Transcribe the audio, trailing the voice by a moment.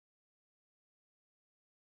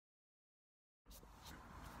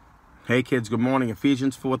Hey kids, good morning.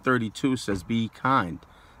 Ephesians 4:32 says, be kind,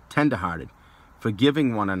 tenderhearted,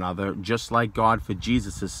 forgiving one another, just like God, for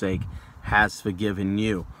Jesus' sake, has forgiven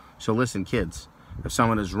you. So listen, kids, if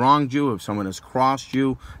someone has wronged you, if someone has crossed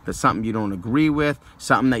you, there's something you don't agree with,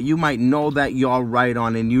 something that you might know that you're right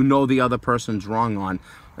on and you know the other person's wrong on,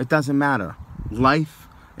 it doesn't matter. Life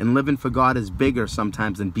and living for God is bigger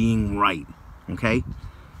sometimes than being right, okay?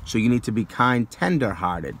 So you need to be kind,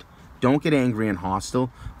 tender-hearted. Don't get angry and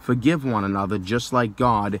hostile. Forgive one another just like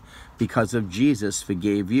God, because of Jesus,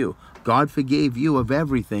 forgave you. God forgave you of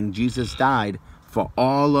everything. Jesus died for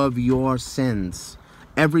all of your sins.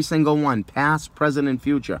 Every single one, past, present, and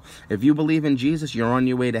future. If you believe in Jesus, you're on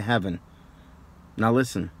your way to heaven. Now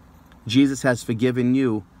listen, Jesus has forgiven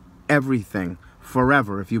you everything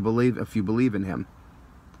forever if you believe in him.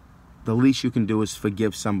 The least you can do is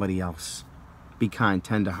forgive somebody else. Be kind,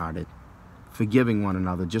 tender-hearted, forgiving one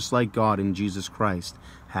another, just like God in Jesus Christ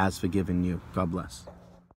has forgiven you. God bless.